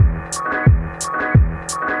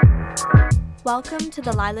Welcome to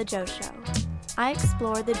the Lila Joe Show. I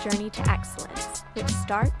explore the journey to excellence, which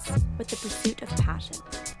starts with the pursuit of passion.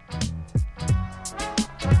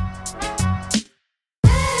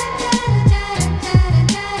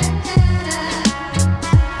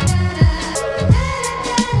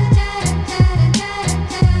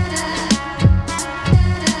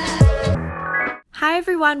 Hi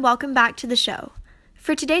everyone, welcome back to the show.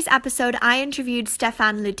 For today's episode, I interviewed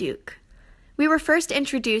Stéphane Leduc. We were first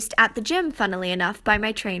introduced at the gym, funnily enough, by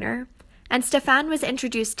my trainer, and Stéphane was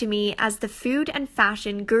introduced to me as the food and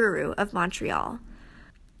fashion guru of Montreal.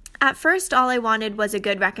 At first, all I wanted was a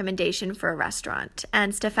good recommendation for a restaurant,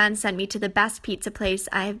 and Stéphane sent me to the best pizza place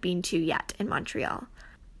I have been to yet in Montreal.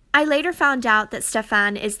 I later found out that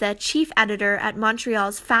Stéphane is the chief editor at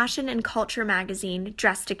Montreal's fashion and culture magazine,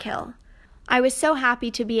 Dress to Kill. I was so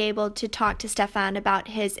happy to be able to talk to Stéphane about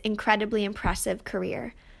his incredibly impressive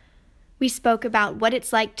career. We spoke about what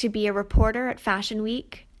it's like to be a reporter at Fashion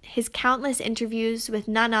Week, his countless interviews with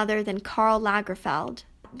none other than Karl Lagerfeld,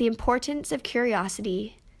 the importance of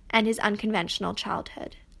curiosity, and his unconventional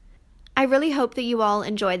childhood. I really hope that you all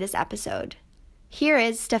enjoy this episode. Here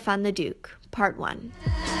is Stéphane Leduc, Part 1.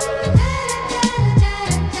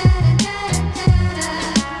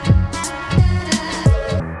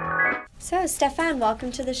 So, Stéphane,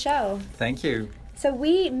 welcome to the show. Thank you. So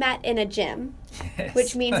we met in a gym, Yes.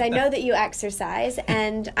 which means I know that you exercise,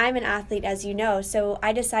 and I'm an athlete, as you know, so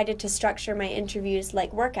I decided to structure my interviews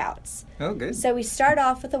like workouts. Oh, good. So we start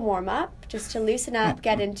off with a warm-up, just to loosen up,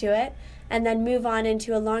 get into it, and then move on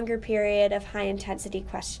into a longer period of high-intensity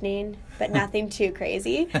questioning, but nothing too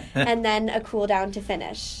crazy, and then a cool-down to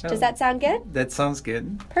finish. Does that sound good? That sounds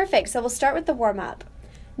good. Perfect. So we'll start with the warm-up.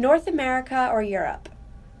 North America or Europe?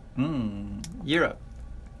 Europe.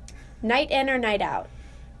 Night in or night out?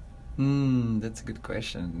 That's a good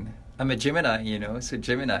question. I'm a Gemini, so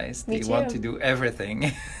Geminis, Me they too. want to do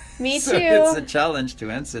everything. Me so too. It's a challenge to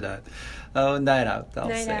answer that. Oh, night out, I'll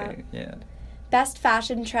Night say. out. Yeah. Best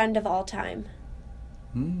fashion trend of all time?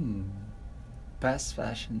 Best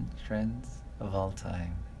fashion trends of all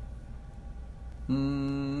time.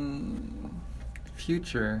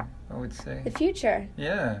 Future, I would say. The future.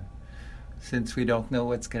 Yeah. Since we don't know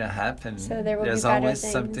what's going to happen, So there will there's be better always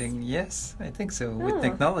things. something. Yes, I think so. Oh. With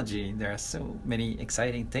technology, there are so many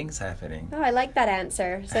exciting things happening. Oh, I like that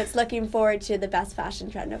answer. So it's looking forward to the best fashion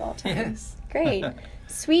trend of all time. Yes. Great.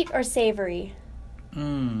 Sweet or savory?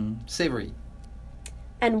 Savory.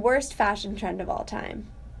 And worst fashion trend of all time?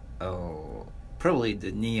 Oh, probably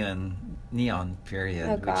the neon period,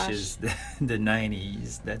 Oh, gosh. which is the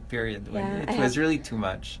 90s, that period when Yeah, it was really too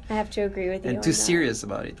much. I have to agree with you And on too that. serious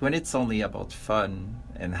about it. When it's only about fun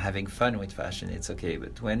and having fun with fashion, it's okay.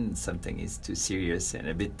 But when something is too serious and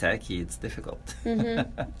a bit tacky, it's difficult.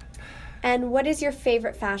 And what is your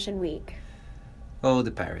favorite fashion week? Oh,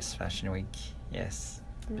 the Paris Fashion Week, yes.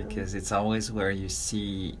 Because it's always where you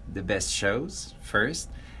see the best shows first.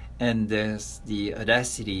 And there's the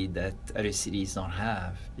audacity that other cities don't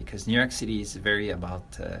have. Because New York City is very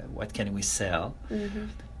about what can we sell.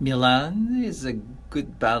 Milan is a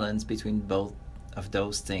good balance between both of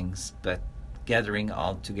those things. But gathering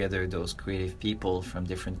all together those creative people from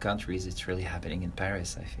different countries, it's really happening in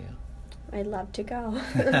Paris, I feel. I'd love to go.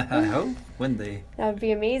 I hope one day. That would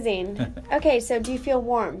be amazing. Okay, so do you feel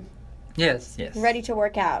warm? Yes, yes. Ready to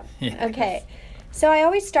work out? Yes. Okay. So I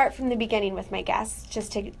always start from the beginning with my guests,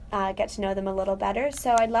 just to get to know them a little better.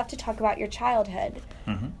 So I'd love to talk about your childhood.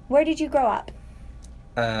 Where did you grow up?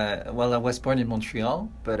 Well, I was born in Montreal,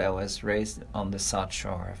 but I was raised on the South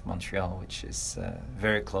Shore of Montreal, which is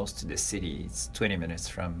very close to the city. It's 20 minutes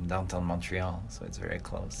from downtown Montreal, so it's very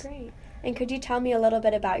close. Great. And could you tell me a little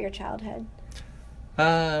bit about your childhood?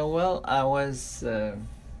 Well, I was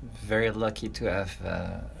very lucky to have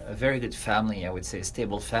a very good family, I would say a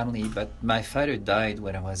stable family, but my father died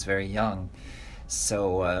when I was very young.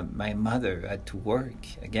 So my mother had to work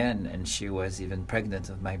again, and she was even pregnant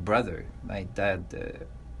with my brother. My dad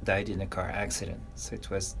died in a car accident, so it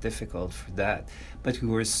was difficult for that. But we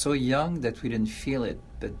were so young that we didn't feel it.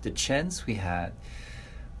 But the chance we had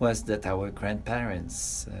was that our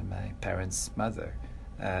grandparents, my parents' mother,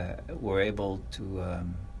 were able to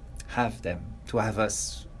have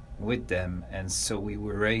us with them, and so we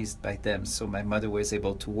were raised by them. So my mother was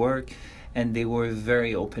able to work, and they were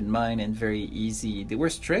very open-minded and very easy. They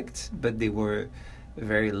were strict, but they were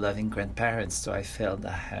very loving grandparents, so I felt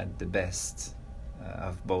I had the best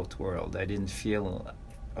of both worlds. I didn't feel,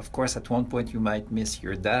 of course, at one point you might miss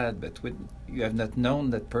your dad, but when you have not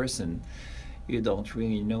known that person, you don't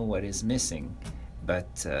really know what is missing.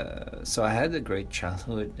 But so I had a great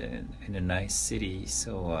childhood in a nice city,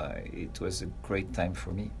 so it was a great time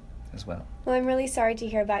for me. as well. Well, I'm really sorry to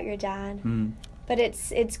hear about your dad. But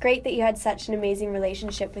it's great that you had such an amazing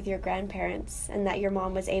relationship with your grandparents and that your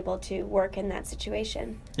mom was able to work in that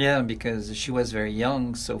situation. Yeah, because she was very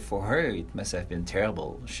young, so for her it must have been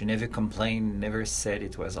terrible. She never complained, never said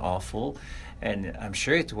it was awful. And I'm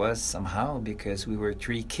sure it was somehow because we were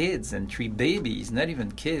 3 kids and 3 babies, not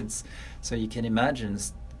even kids. So you can imagine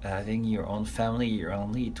having your own family, you're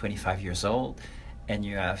only 25 years old, and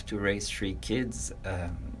you have to raise 3 kids.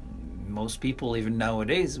 Most people, even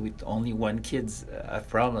nowadays, with only 1 kid, have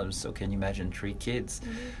problems. So can you imagine 3 kids?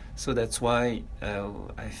 So that's why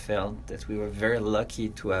I felt that we were very lucky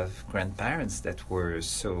to have grandparents that were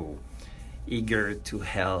so eager to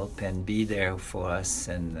help and be there for us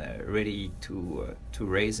and ready to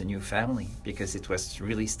raise a new family, because it was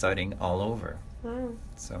really starting all over. Wow.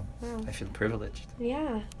 So I feel privileged.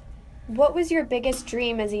 Yeah. What was your biggest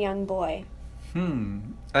dream as a young boy?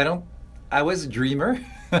 I was a dreamer,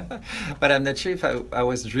 but I'm not sure if I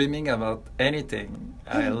was dreaming about anything.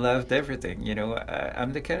 I loved everything.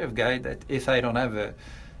 I'm the kind of guy that if I don't have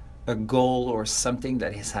a goal or something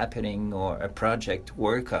that is happening or a project to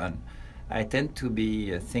work on, I tend to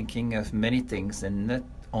be thinking of many things and not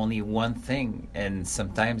only one thing, and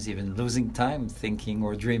sometimes even losing time thinking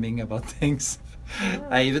or dreaming about things.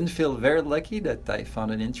 I even feel very lucky that I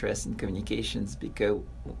found an interest in communications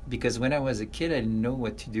because when I was a kid, I didn't know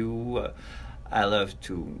what to do. I love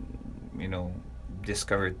to,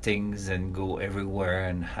 discover things and go everywhere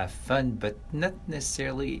and have fun, but not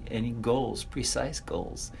necessarily any goals, precise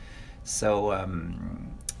goals. So,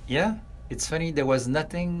 it's funny, there was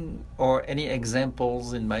nothing or any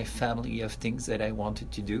examples in my family of things that I wanted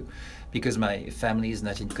to do because my family is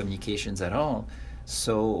not in communications at all.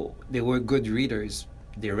 So they were good readers.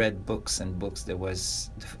 They read books and books.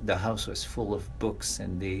 The house was full of books,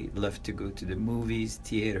 and they loved to go to the movies,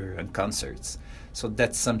 theater, and concerts. So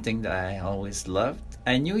that's something that I always loved.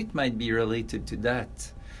 I knew it might be related to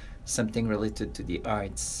that, something related to the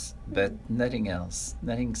arts, but nothing else,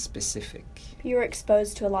 nothing specific. You were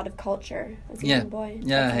exposed to a lot of culture as a young boy.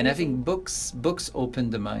 Yeah, and having books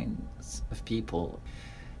opened the minds of people.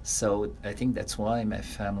 So I think that's why my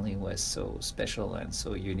family was so special and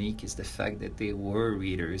so unique, is the fact that they were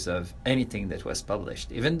readers of anything that was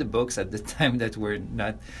published, even the books at the time that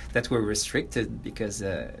were restricted because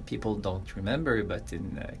people don't remember, but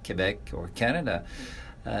in Quebec or Canada,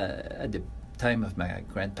 at the time of my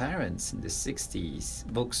grandparents in the 60s,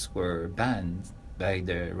 books were banned by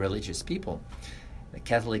the religious people. The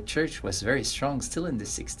Catholic Church was very strong still in the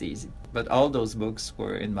 60s, but all those books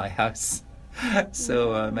were in my house.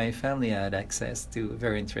 So my family had access to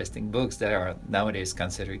very interesting books that are nowadays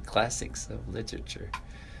considered classics of literature.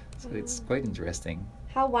 So it's quite interesting.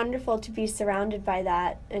 How wonderful to be surrounded by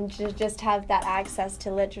that and to just have that access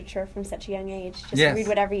to literature from such a young age. Just read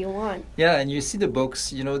whatever you want. Yeah, and you see the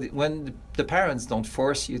books, when the parents don't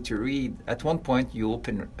force you to read, at one point you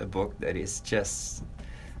open a book that is just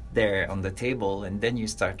there on the table, and then you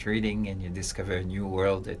start reading and you discover a new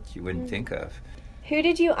world that you wouldn't think of. Who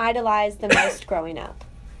did you idolize the most growing up?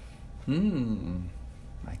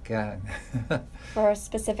 My God. Or a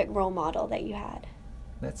specific role model that you had?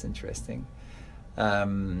 That's interesting. I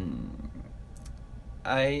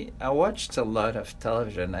watched a lot of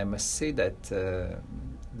television. I must say that the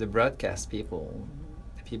broadcast people,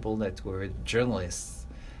 the people that were journalists,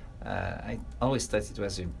 I always thought it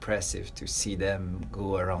was impressive to see them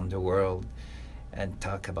go around the world and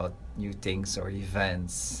talk about new things or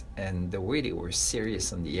events, and the way they were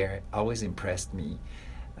serious on the air always impressed me.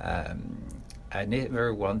 I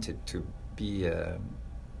never wanted to be a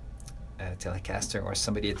telecaster or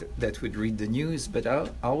somebody that would read the news, but I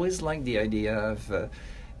always liked the idea of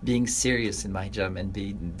being serious in my job and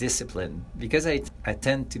being disciplined. Because I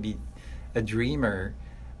tend to be a dreamer,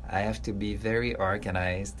 I have to be very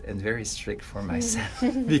organized and very strict for myself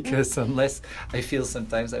because unless I feel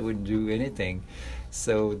sometimes I wouldn't do anything.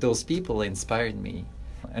 So those people inspired me.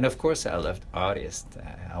 And of course I loved artists.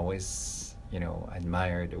 I always,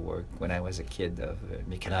 admired the work when I was a kid of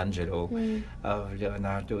Michelangelo, of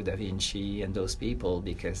Leonardo da Vinci and those people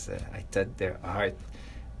because I thought their art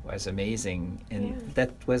was amazing. And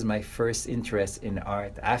that was my first interest in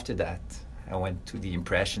art. After that, I went to the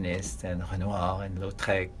Impressionists and Renoir and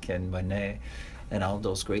Lautrec and Monet and all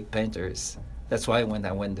those great painters. That's why when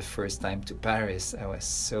I went the first time to Paris, I was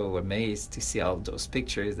so amazed to see all those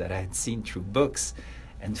pictures that I had seen through books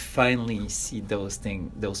and finally see those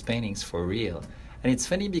paintings for real. And it's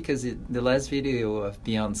funny because the last video of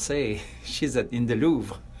Beyoncé, she's in the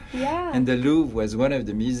Louvre. Yeah. And the Louvre was one of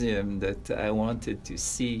the museums that I wanted to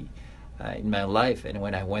see in my life. And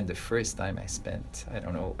when I went the first time, I spent,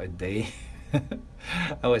 a day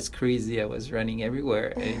I was crazy. I was running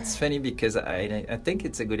everywhere. And it's funny because I think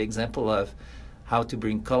it's a good example of how to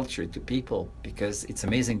bring culture to people, because it's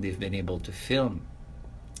amazing they've been able to film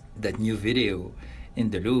that new video in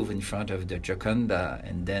the Louvre in front of the Gioconda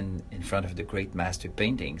and then in front of the great master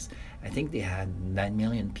paintings. I think they had 9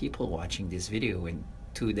 million people watching this video in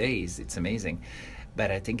 2 days. It's amazing.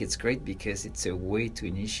 But I think it's great because it's a way to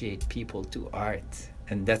initiate people to art.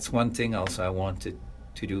 And that's one thing also I wanted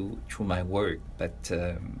to do through my work. But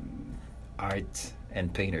art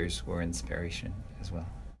and painters were inspiration as well.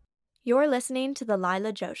 You're listening to The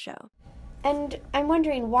Lila Joe Show. And I'm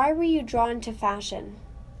wondering, why were you drawn to fashion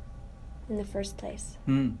in the first place?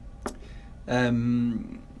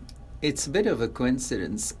 It's a bit of a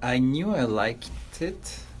coincidence. I knew I liked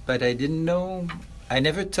it, but I didn't know. I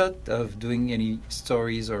never thought of doing any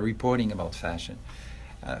stories or reporting about fashion.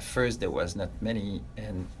 First, there was not many,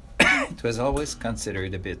 and it was always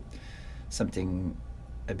considered something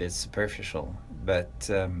a bit superficial. But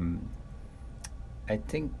I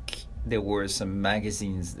think there were some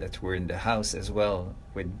magazines that were in the house as well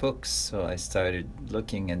with books, so I started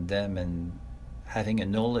looking at them and having a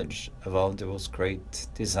knowledge of all those great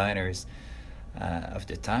designers of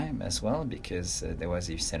the time as well, because there was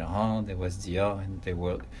Yves Saint Laurent, there was Dior, and there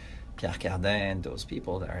were Pierre Cardin, and those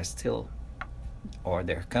people that are still, or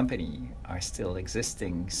their company are still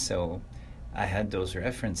existing. So I had those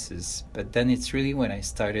references. But then it's really when I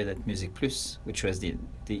started at Musique Plus, which was the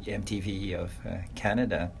MTV of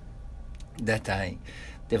Canada, that I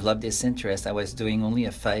developed this interest. I was doing only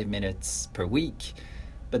 5 minutes per week,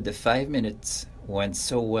 but the 5 minutes went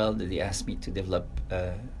so well that they asked me to develop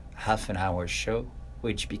a half an hour show,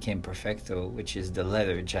 which became Perfecto, which is the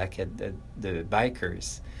leather jacket that the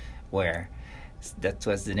bikers wear. That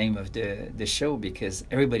was the name of the show, because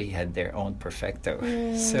everybody had their own Perfecto.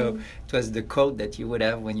 So it was the coat that you would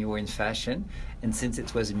have when you were in fashion. And since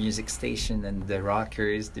it was a music station and the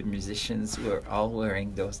rockers, the musicians were all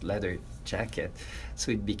wearing those leather jacket,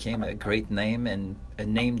 so it became a great name, and a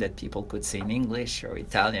name that people could say in English or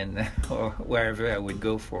Italian or wherever I would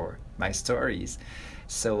go for my stories.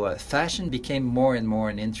 So fashion became more and more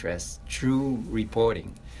an interest through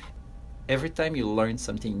reporting. Every time you learn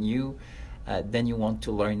something new, then you want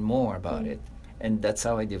to learn more about it. And that's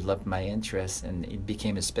how I developed my interest, and it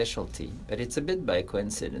became a specialty. But it's a bit by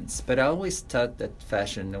coincidence. But I always thought that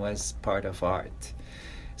fashion was part of art.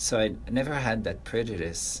 So I never had that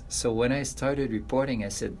prejudice. So when I started reporting, I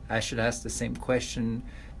said I should ask the same question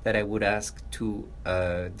that I would ask to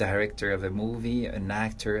a director of a movie, an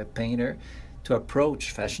actor, a painter, to approach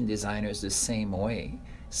fashion designers the same way.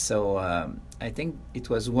 So I think it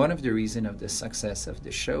was one of the reasons of the success of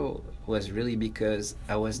the show was really because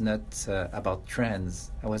I was not about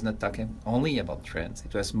trends. I was not talking only about trends.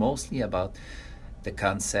 It was mostly about the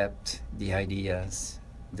concept, the ideas,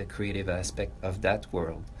 the creative aspect of that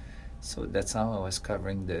world. So that's how I was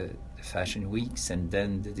covering the fashion weeks. And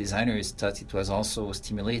then the designers thought it was also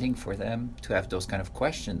stimulating for them to have those kind of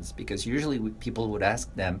questions, because usually people would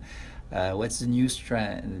ask them, what's the new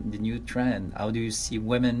trend? How do you see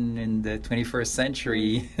women in the 21st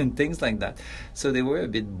century? And things like that. So they were a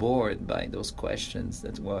bit bored by those questions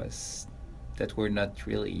that were not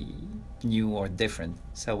really new or different.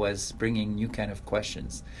 So I was bringing new kind of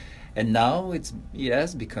questions. And now it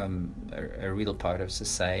has become a real part of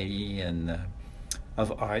society and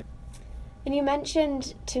of art. And you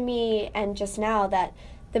mentioned to me and just now that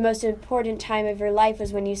the most important time of your life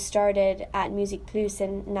was when you started at Musique Plus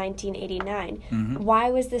in 1989. Mm-hmm. Why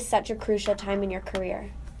was this such a crucial time in your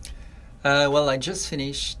career? Well, I just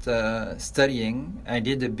finished studying. I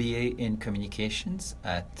did a BA in communications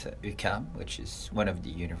at UQAM, which is one of the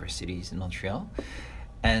universities in Montreal.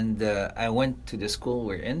 And I went to the school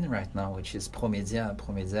we're in right now, which is ProMédia.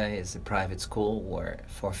 ProMédia is a private school where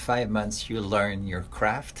for 5 months you learn your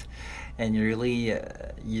craft, and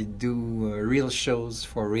you do real shows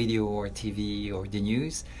for radio or TV or the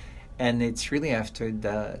news. And it's really after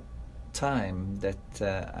that time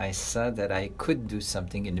that I saw that I could do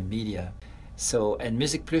something in the media. So, and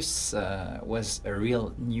Musique Plus was a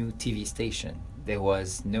real new TV station. There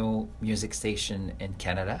was no music station in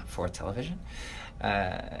Canada for television.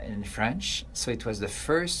 In French, so it was the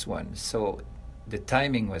first one. So the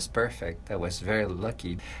timing was perfect. I was very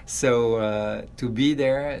lucky. So to be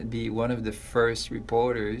there, be one of the first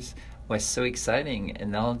reporters, was so exciting,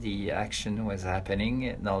 and all the action was happening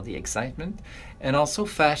and all the excitement. And also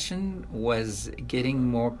fashion was getting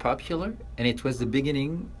more popular, and it was the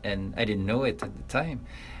beginning, and I didn't know it at the time,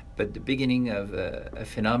 but the beginning of a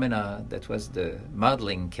phenomena that was the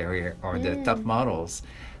modeling career or the top models.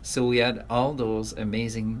 So we had all those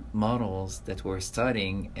amazing models that were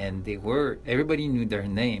studying, and everybody knew their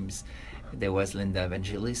names. There was Linda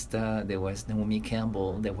Evangelista, there was Naomi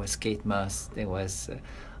Campbell, there was Kate Moss, there was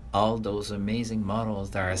all those amazing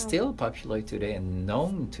models that are still popular today and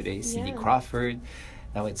known today. Cindy Crawford.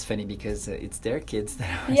 Now it's funny because it's their kids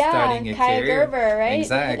that are starting a Kaya career. Gerber, right?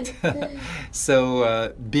 Exact.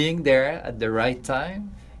 So being there at the right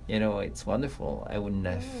time, it's wonderful. I wouldn't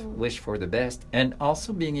have wished for the best. And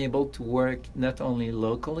also being able to work not only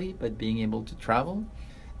locally, but being able to travel.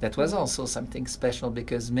 That was also something special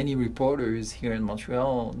because many reporters here in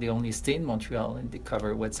Montreal, they only stay in Montreal and they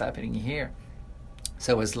cover what's happening here.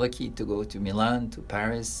 So I was lucky to go to Milan, to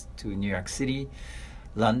Paris, to New York City,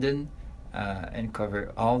 London, and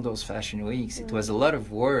cover all those fashion weeks. It was a lot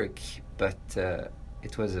of work, but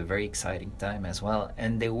it was a very exciting time as well.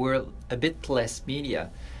 And there were a bit less media.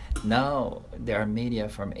 Now there are media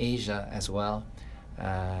from Asia as well,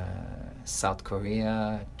 South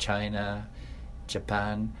Korea, China,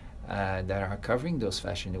 Japan, that are covering those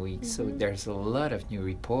fashion weeks. So there's a lot of new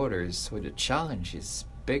reporters. So the challenge is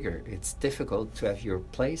bigger. It's difficult to have your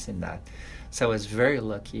place in that. So I was very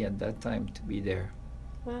lucky at that time to be there.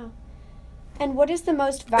 Wow. And what is the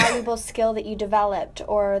most valuable skill that you developed,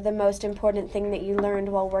 or the most important thing that you learned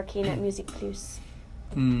while working at Musique Plus?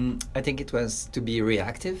 I think it was to be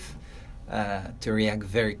reactive, to react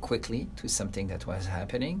very quickly to something that was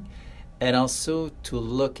happening, and also to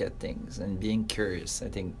look at things and being curious. I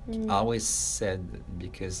think I always said,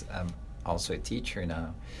 because I'm also a teacher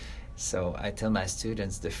now, so I tell my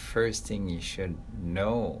students the first thing you should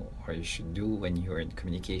know or you should do when you're in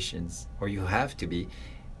communications, or you have to be,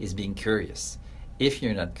 is being curious. If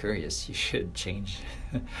you're not curious, you should change.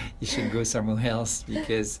 You should go somewhere else,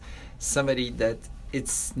 because somebody that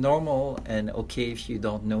it's normal and okay if you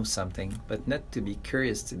don't know something, but not to be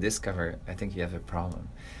curious to discover, I think you have a problem,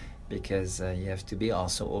 because you have to be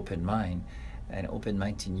also open mind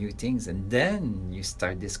to new things, and then you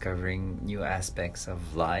start discovering new aspects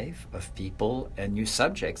of life, of people, and new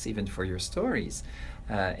subjects even for your stories.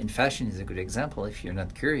 In fashion is a good example. If you're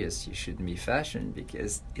not curious, you shouldn't be fashion,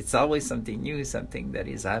 because it's always something new, something that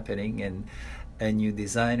is happening, and a new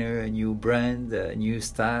designer, a new brand, a new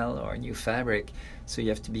style, or a new fabric. So you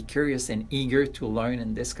have to be curious and eager to learn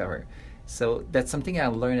and discover. So that's something I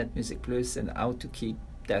learned at Musique Plus, and how to keep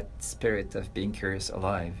that spirit of being curious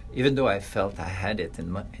alive, even though I felt I had it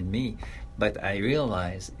in me, but I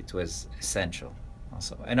realized it was essential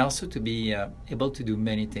also. And also to be able to do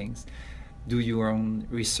many things. Do your own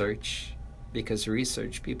research, because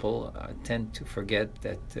research people tend to forget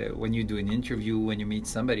that when you do an interview, when you meet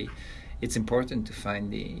somebody, it's important to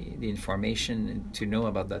find the information and to know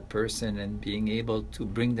about that person, and being able to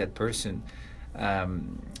bring that person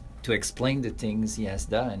to explain the things he has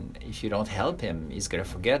done. If you don't help him, he's going to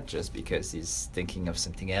forget just because he's thinking of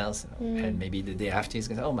something else. And maybe the day after he's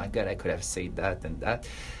going to say, oh my God, I could have said that and that.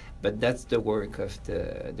 But that's the work of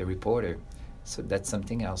the reporter. So that's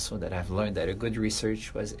something also that I've learned, that a good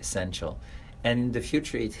research was essential. And in the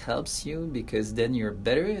future, it helps you, because then you're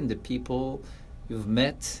better, and the people you've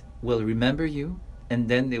met will remember you, and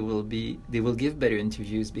then they will give better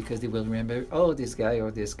interviews, because they will remember, oh, this guy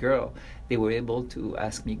or this girl, they were able to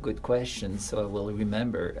ask me good questions, so I will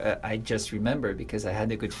remember. I just remember because I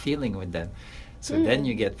had a good feeling with them. So then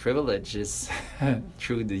you get privileges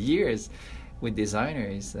through the years with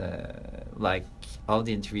designers, like all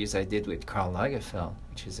the interviews I did with Karl Lagerfeld,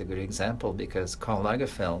 which is a good example, because Karl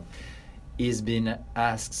Lagerfeld is been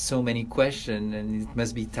asked so many questions, and it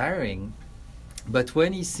must be tiring. But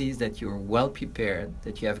when he sees that you're well prepared,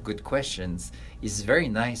 that you have good questions, he's very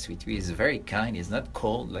nice with you. He's very kind. He's not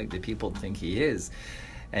cold like the people think he is.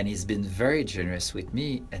 And he's been very generous with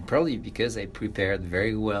me, and probably because I prepared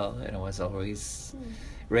very well and I was always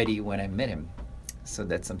ready when I met him. So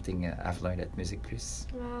that's something I've learned at Musique Plus.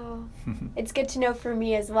 Wow. It's good to know for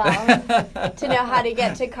me as well, to know how to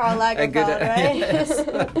get to Karl Lagerfeld, right?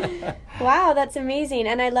 Yes. Wow, that's amazing.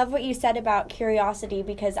 And I love what you said about curiosity,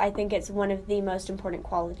 because I think it's one of the most important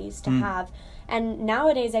qualities to have. And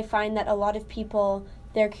nowadays I find that a lot of people,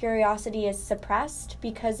 their curiosity is suppressed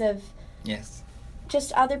because of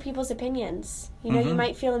just other people's opinions. You know, you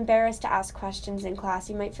might feel embarrassed to ask questions in class.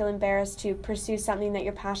 You might feel embarrassed to pursue something that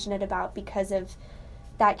you're passionate about because of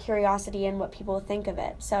that curiosity and what people think of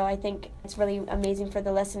it. So I think it's really amazing for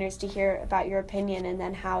the listeners to hear about your opinion, and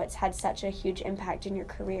then how it's had such a huge impact in your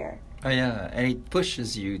career. Oh yeah, and it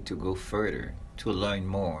pushes you to go further, to learn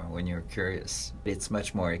more when you're curious. It's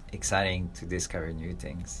much more exciting to discover new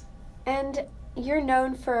things. And you're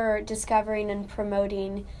known for discovering and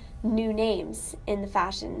promoting new names in the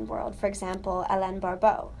fashion world, for example, Hélène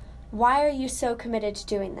Barbeau. Why are you so committed to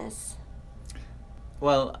doing this?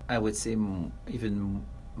 Well, I would say even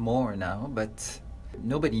more now, but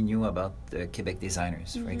nobody knew about the Quebec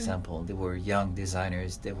designers, for example. They were young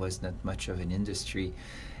designers. There was not much of an industry.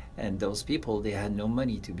 And those people, they had no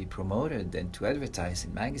money to be promoted and to advertise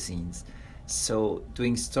in magazines. So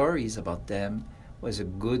doing stories about them was a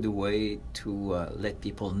good way to let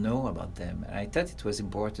people know about them. And I thought it was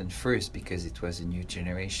important first because it was a new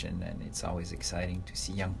generation, and it's always exciting to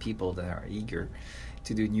see young people that are eager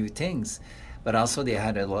to do new things. But also they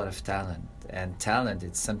had a lot of talent, and talent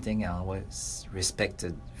is something I always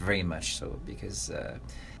respected very much so, because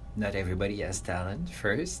not everybody has talent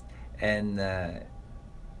first, and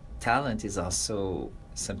talent is also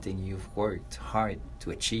something you've worked hard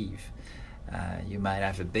to achieve. You might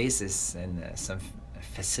have a basis and some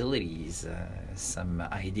facilities, some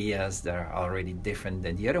ideas that are already different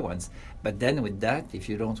than the other ones. But then with that, if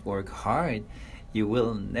you don't work hard, you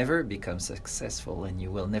will never become successful, and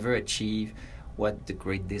you will never achieve what the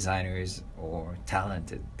great designers or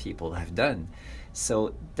talented people have done.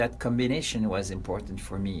 So that combination was important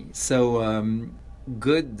for me. So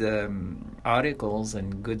good articles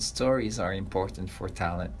and good stories are important for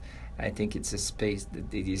talent. I think it's a space that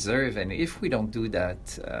they deserve, and if we don't do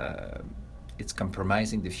that, it's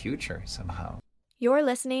compromising the future somehow. You're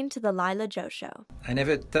listening to The Lila Joe Show. I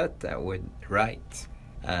never thought I would write.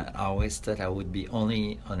 I always thought I would be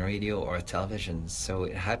only on radio or television. So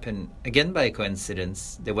it happened again by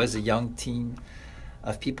coincidence. There was a young team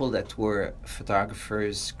of people that were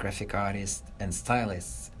photographers, graphic artists, and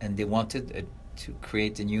stylists, and they wanted to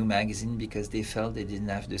create a new magazine because they felt they didn't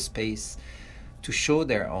have the space to show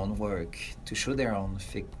their own work, to show their own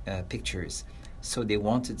pictures. So they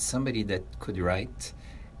wanted somebody that could write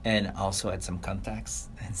and also had some contacts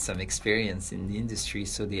and some experience in the industry.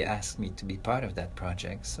 So they asked me to be part of that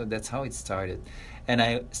project. So that's how it started. And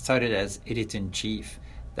I started as editor-in-chief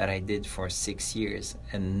that I did for 6 years.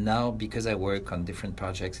 And now, because I work on different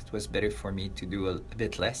projects, it was better for me to do a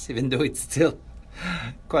bit less, even though it's still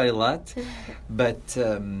quite a lot. But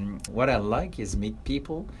what I like is meet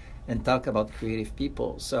people and talk about creative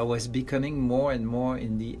people. So I was becoming more and more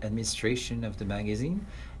in the administration of the magazine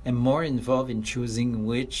and more involved in choosing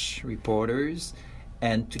which reporters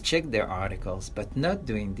and to check their articles, but not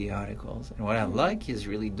doing the articles. And what I like is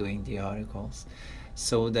really doing the articles.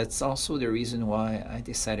 So that's also the reason why I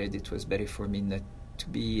decided it was better for me not to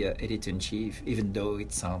be editor-in-chief, even though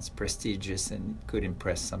it sounds prestigious and could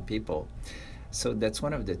impress some people. So that's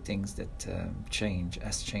one of the things that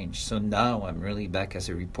has changed. So now I'm really back as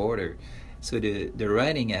a reporter. So the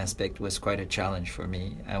writing aspect was quite a challenge for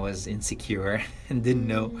me. I was insecure and didn't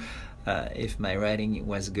know if my writing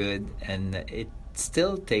was good. And it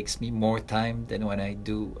still takes me more time than when I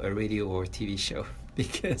do a radio or TV show,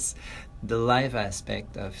 because the live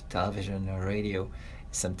aspect of television or radio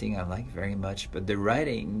is something I like very much. But the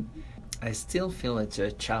writing, I still feel it's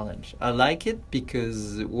a challenge. I like it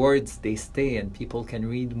because words, they stay and people can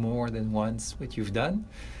read more than once what you've done.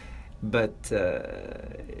 But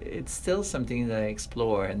it's still something that I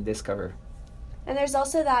explore and discover. And there's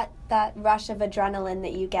also that rush of adrenaline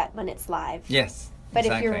that you get when it's live. Yes. But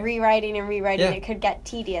exactly. if you're rewriting and rewriting, it could get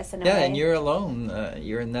tedious in a way. Yeah, and you're alone.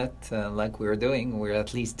 You're not like we're doing. We're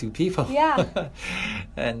at least two people. Yeah.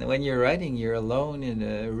 And when you're writing, you're alone in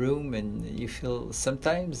a room, and you feel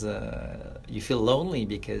sometimes you feel lonely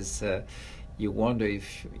because you wonder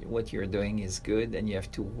if what you're doing is good, and you have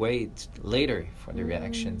to wait later for the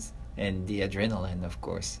reactions. And the adrenaline, of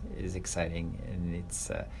course, is exciting. And it's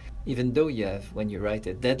even though you have, when you write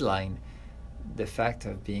a deadline, the fact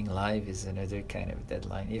of being live is another kind of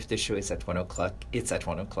deadline. If the show is at 1 o'clock, it's at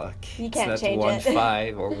 1 o'clock. You can't change it. It's not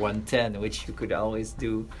 1:05 or 1:10, which you could always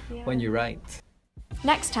do when you write.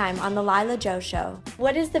 Next time on The Lila Joe Show,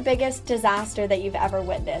 what is the biggest disaster that you've ever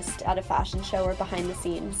witnessed at a fashion show or behind the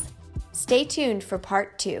scenes? Stay tuned for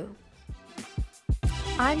part 2.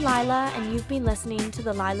 I'm Lila, and you've been listening to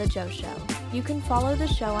The Lila Joe Show. You can follow the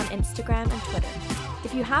show on Instagram and Twitter.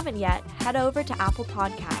 If you haven't yet, head over to Apple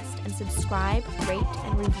Podcasts and subscribe, rate,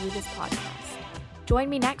 and review this podcast. Join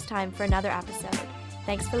me next time for another episode.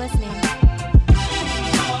 Thanks for listening.